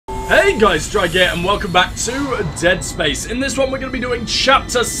Hey guys, Drygate, and welcome back to Dead Space. In this one, we're going to be doing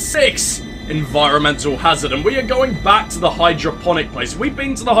Chapter 6, Environmental Hazard, and we are going back to the hydroponic place. We've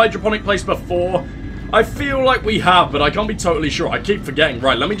been to the hydroponic place before. I feel like we have, but I can't be totally sure. I keep forgetting.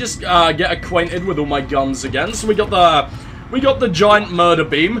 Right, let me just get acquainted with all my guns again. So we got the giant murder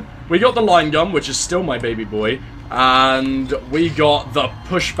beam. We got the line gun, which is still my baby boy. And we got the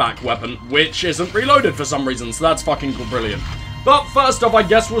pushback weapon, which isn't reloaded for some reason, so that's fucking brilliant. But first off, I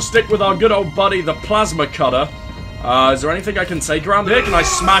guess we'll stick with our good old buddy, the plasma cutter. Is there anything I can take around here? Can I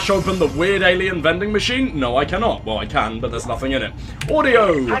smash open the weird alien vending machine? No, I cannot. Well, I can, but there's nothing in it.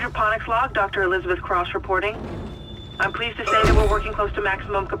 Audio! Hydroponics log, Dr. Elizabeth Cross reporting. I'm pleased to say that we're working close to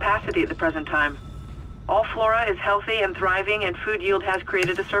maximum capacity at the present time. All flora is healthy and thriving, and food yield has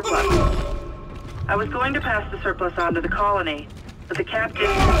created a surplus. I was going to pass the surplus on to the colony, but the captain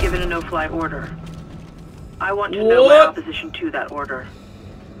has given a no-fly order. I want to know my opposition to that order.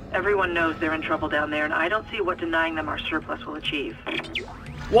 Everyone knows they're in trouble down there, and I don't see what denying them our surplus will achieve.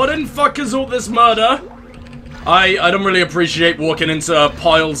 What in fuck is all this murder? I don't really appreciate walking into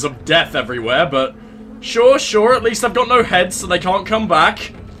piles of death everywhere, but sure, at least I've got no heads, so they can't come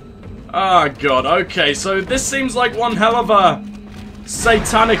back. Ah, God, okay, so this seems like one hell of a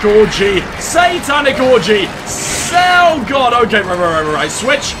satanic orgy. Satanic orgy! Oh, God, okay, right.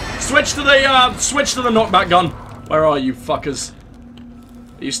 Switch to the knockback gun. Where are you fuckers?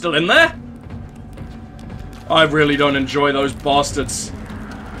 Are you still in there? I really don't enjoy those bastards.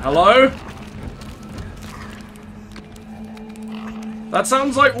 Hello? That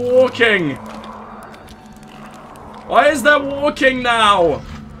sounds like walking. Why is there walking now?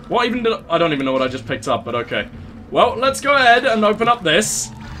 What even did I don't even know what I just picked up, but okay. Well, let's go ahead and open up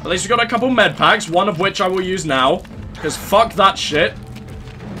this. At least we got a couple med packs, one of which I will use now. Because fuck that shit.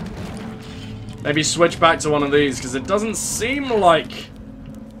 Maybe switch back to one of these, because it doesn't seem like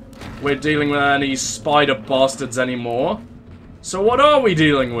we're dealing with any spider bastards anymore. So what are we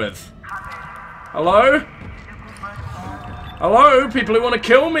dealing with? Hello? Hello? People who want to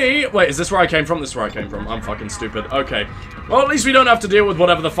kill me? Wait, is this where I came from? This is where I came from. I'm fucking stupid. Okay. Well, at least we don't have to deal with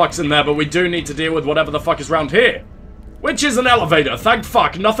whatever the fuck's in there, but we do need to deal with whatever the fuck is around here. Which is an elevator. Thank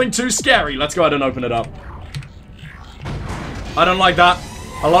fuck. Nothing too scary. Let's go ahead and open it up. I don't like that.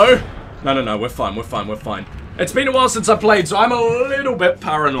 Hello? No, we're fine. It's been a while since I played, so I'm a little bit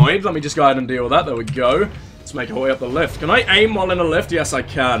paranoid. Let me just go ahead and deal with that. There we go. Let's make our way up the lift. Can I aim while in a lift? Yes, I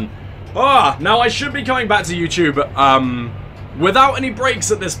can. Now I should be coming back to YouTube, without any breaks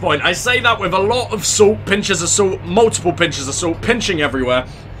at this point. I say that with a lot of salt, pinches of salt, multiple pinches of salt, pinching everywhere.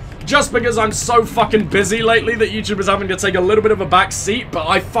 Just because I'm so fucking busy lately that YouTube is having to take a little bit of a back seat, but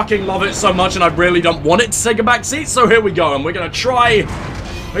I fucking love it so much and I really don't want it to take a back seat, so here we go, and we're gonna try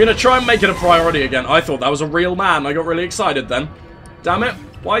and make it a priority again. I thought that was a real man. I got really excited then. Damn it.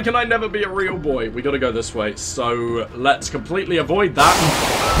 Why can I never be a real boy? We gotta go this way, so let's completely avoid that.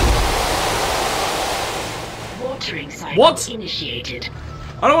 Watering cycle what? Initiated.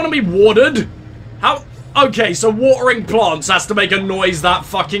 I don't want to be watered. How? Okay, so watering plants has to make a noise that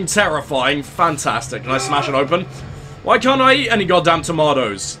fucking terrifying. Fantastic. Can I smash it open? Why can't I eat any goddamn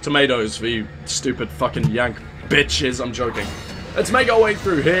tomatoes? Tomatoes for you stupid fucking yank bitches. I'm joking. Let's make our way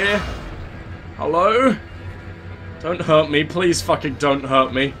through here. Hello? Don't hurt me. Please fucking don't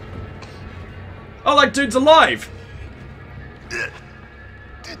hurt me. Oh, that dude's alive.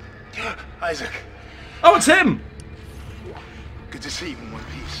 Isaac. Oh, it's him. Good to see you in one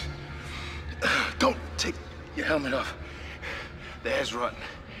piece. Don't take your helmet off. The air's rotten.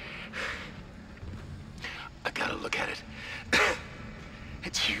 I gotta look at it.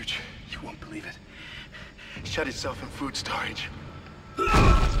 It's huge. You won't believe it. Shut itself in food storage.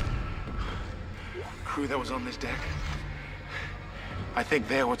 Crew that was on this deck. I think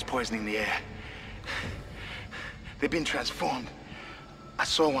they're what's poisoning the air. They've been transformed. I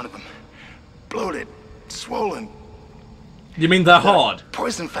saw one of them. Bloated. Swollen. You mean they're hard?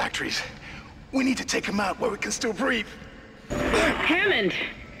 Poison factories. We need to take them out where we can still breathe. Hammond!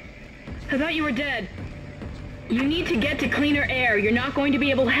 I thought you were dead. You need to get to cleaner air. You're not going to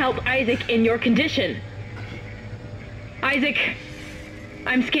be able to help Isaac in your condition. Isaac,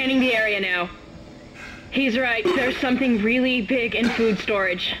 I'm scanning the area now. He's right. There's something really big in food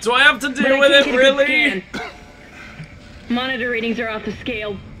storage. Do I have to deal with it, really? Monitor readings are off the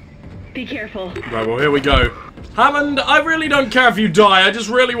scale. Be careful. Right, well, here we go. Hammond, I really don't care if you die. I just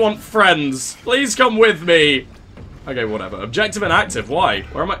really want friends. Please come with me. Okay, whatever. Objective inactive. Why?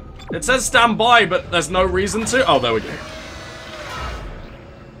 Where am I? It says stand by, but there's no reason to. Oh, there we go.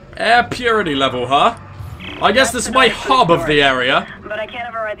 Air purity level, huh? I guess this is my hub of the area. But I can't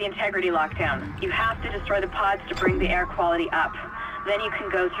override the integrity lockdown. You have to destroy the pods to bring the air quality up. Then you can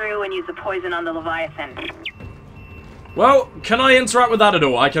go through and use the poison on the Leviathan. Well, can I interact with that at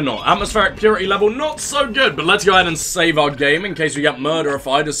all? I cannot. Atmospheric purity level, not so good, but let's go ahead and save our game in case we get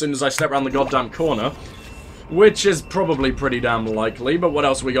murderified as soon as I step around the goddamn corner. Which is probably pretty damn likely, but what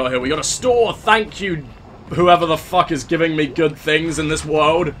else we got here? We got a store, thank you, whoever the fuck is giving me good things in this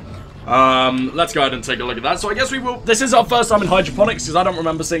world. Let's go ahead and take a look at that. So I guess we will... This is our first time in hydroponics, because I don't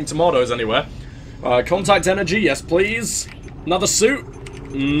remember seeing tomatoes anywhere. Contact energy, yes please. Another suit?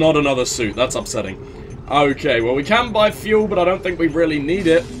 Not another suit, that's upsetting. Okay, well we can buy fuel, but I don't think we really need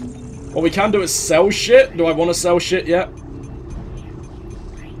it. What we can do is sell shit. Do I want to sell shit yet?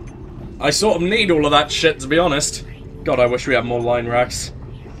 I sort of need all of that shit, to be honest. God, I wish we had more line racks.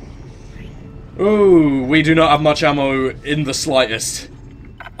 Ooh, we do not have much ammo in the slightest.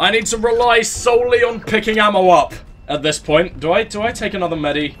 I need to rely solely on picking ammo up at this point. Do I take another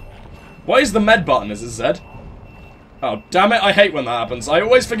medi? What is the med button? Is it Z? Oh, damn it, I hate when that happens. I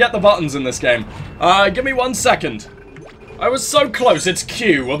always forget the buttons in this game. Give me 1 second. I was so close, it's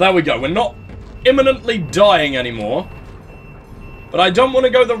Q. Well, there we go. We're not imminently dying anymore. But I don't want to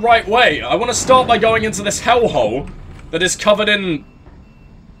go the right way. I want to start by going into this hellhole that is covered in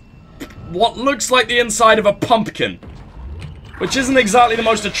what looks like the inside of a pumpkin. Which isn't exactly the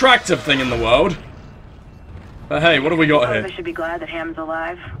most attractive thing in the world. But hey, what do we got here? I should be glad that Hammond's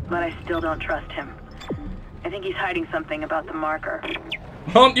alive, but I still don't trust him. I think he's hiding something about the marker.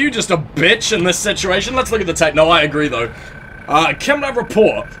 Aren't you just a bitch in this situation? Let's look at the tech. No, I agree though. Chem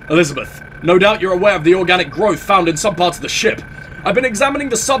report. Elizabeth, no doubt you're aware of the organic growth found in some parts of the ship. I've been examining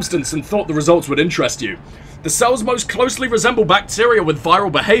the substance and thought the results would interest you. The cells most closely resemble bacteria with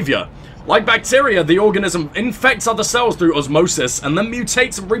viral behavior. Like bacteria, the organism infects other cells through osmosis and then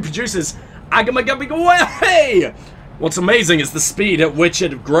mutates and reproduces agamagabigaway. What's amazing is the speed at which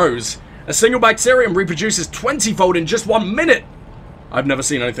it grows. A single bacterium reproduces 20-fold in just 1 minute. I've never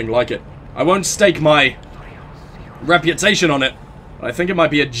seen anything like it. I won't stake my reputation on it, but I think it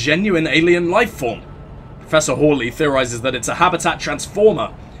might be a genuine alien life form. Professor Hawley theorizes that it's a habitat transformer,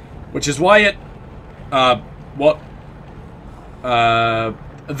 which is why it...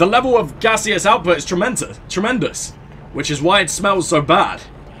 the level of gaseous output is tremendous, which is why it smells so bad.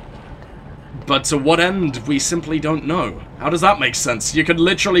 But to what end, we simply don't know. How does that make sense? You can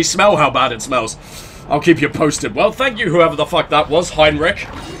literally smell how bad it smells. I'll keep you posted. Well, thank you, whoever the fuck that was, Heinrich.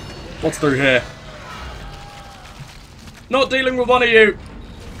 What's through here? Not dealing with one of you.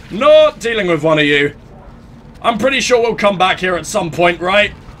 Not dealing with one of you. I'm pretty sure we'll come back here at some point,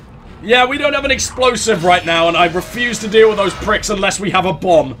 right? Yeah, we don't have an explosive right now, and I refuse to deal with those pricks unless we have a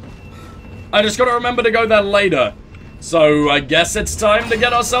bomb. I just gotta remember to go there later. So, I guess it's time to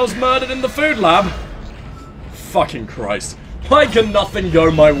get ourselves murdered in the food lab. Fucking Christ. Why can nothing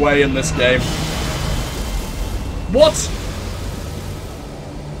go my way in this game? What?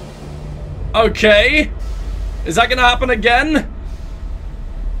 Okay. Is that gonna happen again?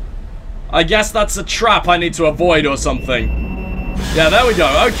 I guess that's a trap I need to avoid or something. Yeah, there we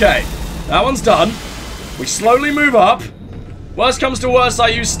go. Okay. That one's done. We slowly move up. Worst comes to worst, I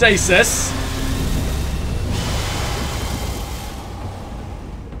use stasis.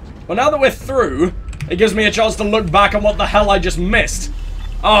 Well, now that we're through, it gives me a chance to look back on what the hell I just missed.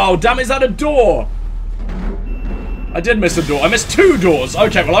 Oh, damn, is that a door? I did miss a door. I missed 2 doors.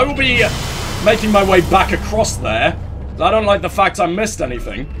 Okay, well, I will be making my way back across there. I don't like the fact I missed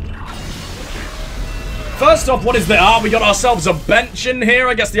anything. First off, what is there? Ah, we got ourselves a bench in here.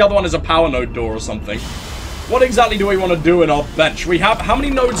 I guess the other one is a power node door or something. What exactly do we want to do in our bench? We have... How many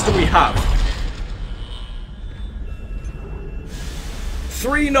nodes do we have?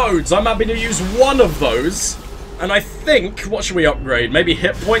 3 nodes. I'm happy to use one of those. And I think... What should we upgrade? Maybe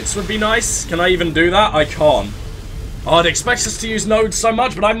hit points would be nice. Can I even do that? I can't. Oh, it expects us to use nodes so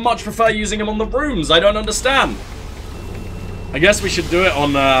much, but I much prefer using them on the rooms. I don't understand. I guess we should do it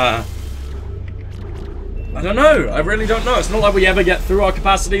on... I don't know. I really don't know. It's not like we ever get through our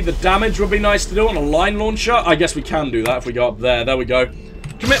capacity. The damage would be nice to do on a line launcher. I guess we can do that if we go up there. There we go.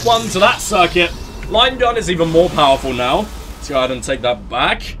 Commit 1 to that circuit. Line gun is even more powerful now. Let's go ahead and take that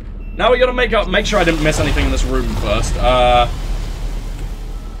back. Now we gotta make sure I didn't miss anything in this room first.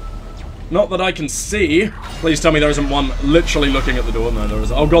 Not that I can see. Please tell me there isn't one literally looking at the door. No, there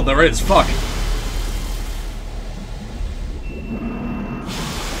is. Oh god, there is. Fuck.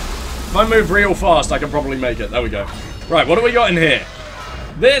 If I move real fast, I can probably make it. There we go. Right, what do we got in here?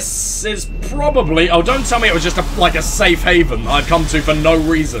 This is probably... Oh, don't tell me it was just like a safe haven I've come to for no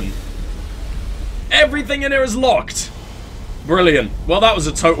reason. Everything in here is locked. Brilliant. Well, that was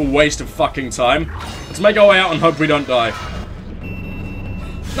a total waste of fucking time. Let's make our way out and hope we don't die.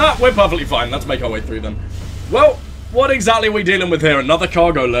 Nah, we're perfectly fine. Let's make our way through then. Well, What exactly are we dealing with here? Another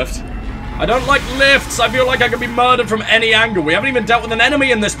cargo lift. I don't like lifts. I feel like I could be murdered from any angle. We haven't even dealt with an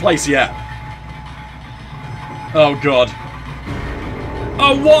enemy in this place yet. Oh, God.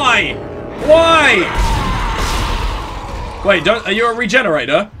 Oh, why? Why? Wait, are you a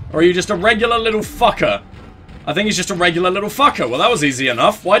regenerator? Or are you just a regular little fucker? I think he's just a regular little fucker. Well, that was easy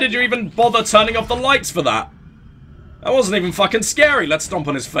enough. Why did you even bother turning off the lights for that? That wasn't even fucking scary. Let's stomp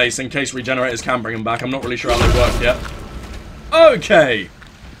on his face in case regenerators can bring him back. I'm not really sure how they work yet. Okay.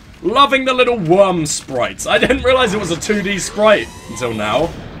 Loving the little worm sprites. I didn't realize it was a 2D sprite until now.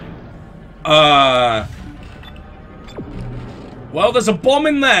 Well, there's a bomb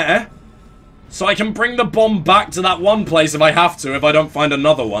in there. So I can bring the bomb back to that one place if I have to, if I don't find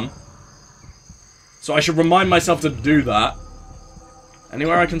another one. So I should remind myself to do that.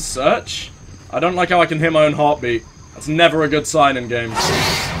 Anywhere I can search? I don't like how I can hear my own heartbeat. That's never a good sign in games.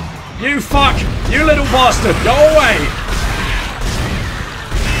 You fuck! You little bastard! Go away!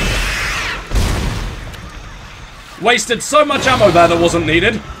 Wasted so much ammo there that wasn't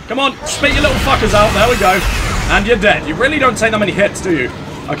needed. Come on, spit your little fuckers out. There we go. And you're dead. You really don't take that many hits, do you?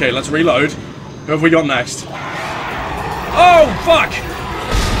 Okay, let's reload. Who have we got next? Oh, fuck!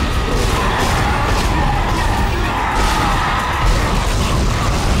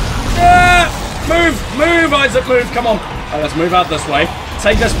 Move, Isaac, move. Come on. Right, let's move out this way.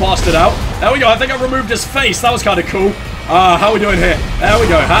 Take this bastard out. There we go. I think I removed his face. That was kind of cool. How are we doing here? There we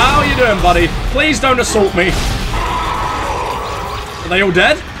go. How are you doing, buddy? Please don't assault me. Are they all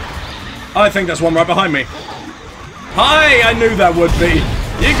dead? I think there's one right behind me. Hi, I knew there would be.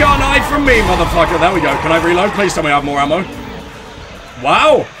 You got an eye from me, motherfucker. There we go. Can I reload? Please tell me I have more ammo.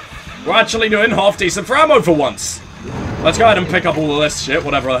 Wow. We're actually doing half decent for ammo for once. Let's go ahead and pick up all of this shit,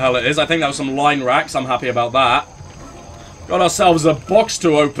 whatever the hell it is. I think that was some line racks. I'm happy about that. Got ourselves a box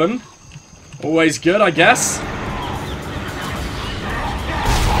to open. Always good, I guess.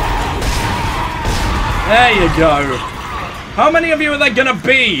 There you go. How many of you are there gonna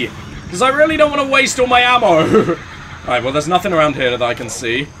be? Because I really don't want to waste all my ammo. Alright, well, there's nothing around here that I can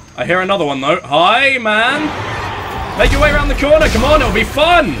see. I hear another one, though. Hi, man. Make your way around the corner. Come on, it'll be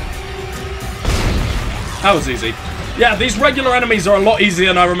fun. That was easy. Yeah, these regular enemies are a lot easier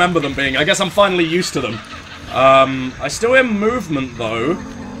than I remember them being. I guess I'm finally used to them. I still hear movement, though.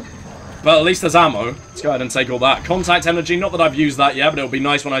 But at least there's ammo. Let's go ahead and take all that. Contact energy. Not that I've used that yet, but it'll be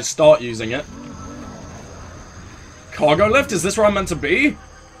nice when I start using it. Cargo lift? Is this where I'm meant to be?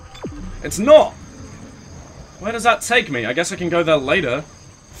 It's not. Where does that take me? I guess I can go there later.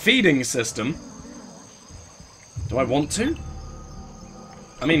 Feeding system. Do I want to?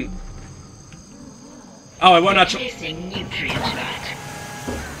 I mean... Oh, I won't actually...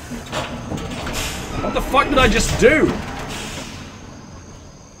 What the fuck did I just do?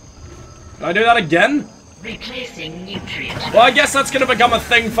 Can I do that again? Replacing nutrient. Well, I guess that's going to become a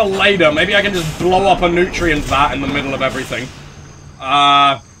thing for later. Maybe I can just blow up a nutrient vat in the middle of everything.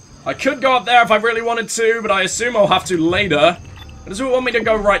 I could go up there if I really wanted to, but I assume I'll have to later. Does it want me to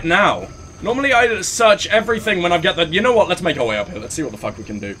go right now? Normally I search everything when I get the... You know what? Let's make our way up here. Let's see what the fuck we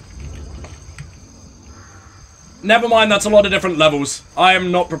can do. Never mind, that's a lot of different levels. I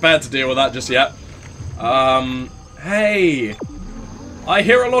am not prepared to deal with that just yet. Hey. I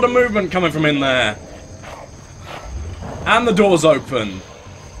hear a lot of movement coming from in there. And the door's open.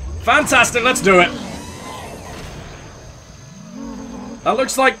 Fantastic, let's do it. That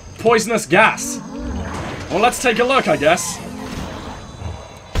looks like poisonous gas. Well, let's take a look, I guess.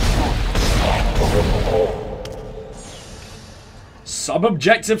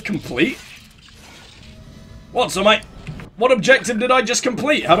 Sub-objective complete? What, so what objective did I just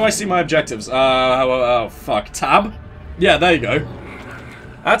complete? How do I see my objectives? Oh, fuck. Tab? Yeah, there you go.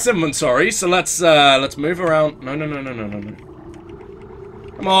 That's inventory, so let's move around. No.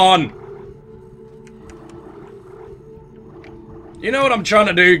 Come on! You know what I'm trying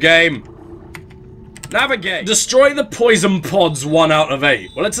to do, game. Navigate. Destroy the poison pods 1 out of 8.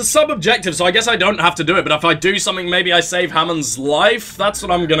 Well, it's a sub-objective, so I guess I don't have to do it, but if I do something, maybe I save Hammond's life. That's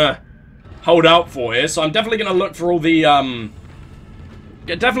what I'm gonna hold out for here, so I'm definitely gonna look for all the,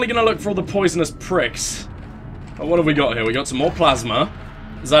 poisonous pricks. But what have we got here? We got some more plasma.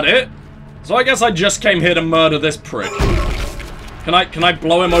 Is that it? So I guess I just came here to murder this prick. Can I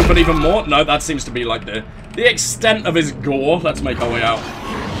blow him open even more? No, that seems to be like the extent of his gore. Let's make our way out.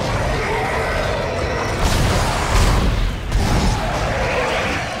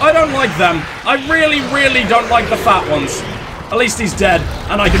 I don't like them. I really, really don't like the fat ones. At least he's dead,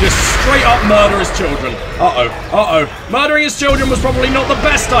 and I can just straight up murder his children. Uh-oh. Murdering his children was probably not the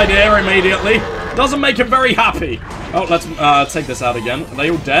best idea immediately. Doesn't make him very happy. Oh, let's take this out again. Are they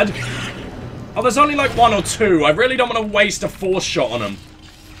all dead? Oh, there's only like 1 or 2. I really don't want to waste a force shot on them.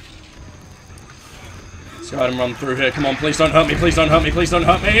 Let's go ahead and run through here. Come on, please don't hurt me. Please don't hurt me. Please don't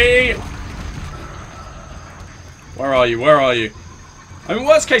hurt me. Where are you? Where are you? I mean,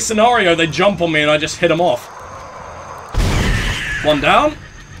 worst case scenario, they jump on me and I just hit them off. One down.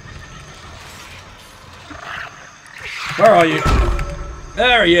 Where are you?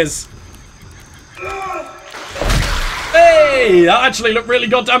 There he is. Hey, that actually looked really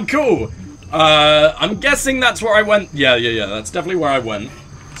goddamn cool. I'm guessing that's where I went. Yeah, that's definitely where I went.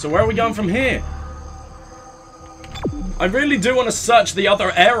 So where are we going from here? I really do want to search the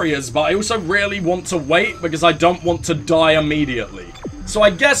other areas, but I also really want to wait because I don't want to die immediately. So I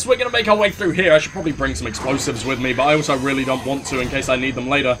guess we're going to make our way through here. I should probably bring some explosives with me, but I also really don't want to in case I need them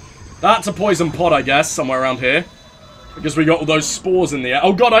later. That's a poison pod, I guess, somewhere around here. Because we got all those spores in the air.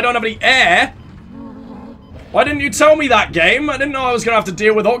 Oh god, I don't have any air! Why didn't you tell me that, game? I didn't know I was going to have to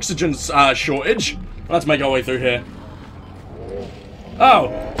deal with oxygen shortage. Let's make our way through here. Oh.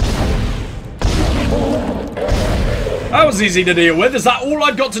 That was easy to deal with. Is that all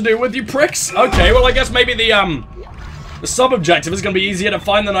I've got to do with, you pricks? Okay, well I guess maybe the sub-objective is going to be easier to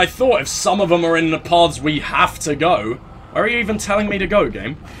find than I thought if some of them are in the paths we have to go. Where are you even telling me to go,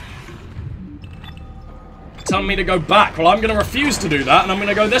 game? Telling me to go back. Well, I'm going to refuse to do that, and I'm going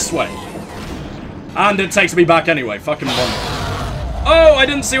to go this way. And it takes me back anyway. Fucking one. Oh, I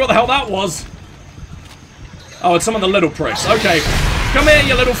didn't see what the hell that was. Oh, it's some of the little pricks. Okay. Come here,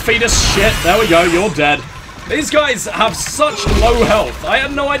 you little fetus shit. There we go. You're dead. These guys have such low health. I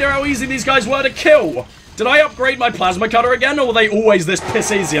had no idea how easy these guys were to kill. Did I upgrade my plasma cutter again, or were they always this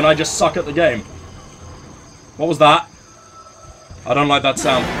piss easy and I just suck at the game? What was that? I don't like that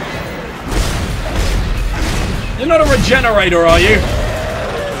sound. You're not a regenerator, are you?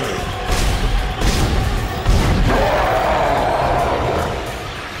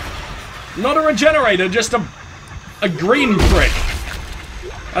 Not a regenerator, just a green prick.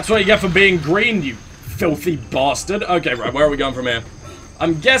 That's what you get for being green, you filthy bastard. Okay, right, where are we going from here?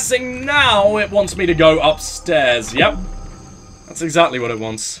 I'm guessing now it wants me to go upstairs. Yep. That's exactly what it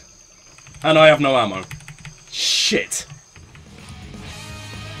wants. And I have no ammo. Shit.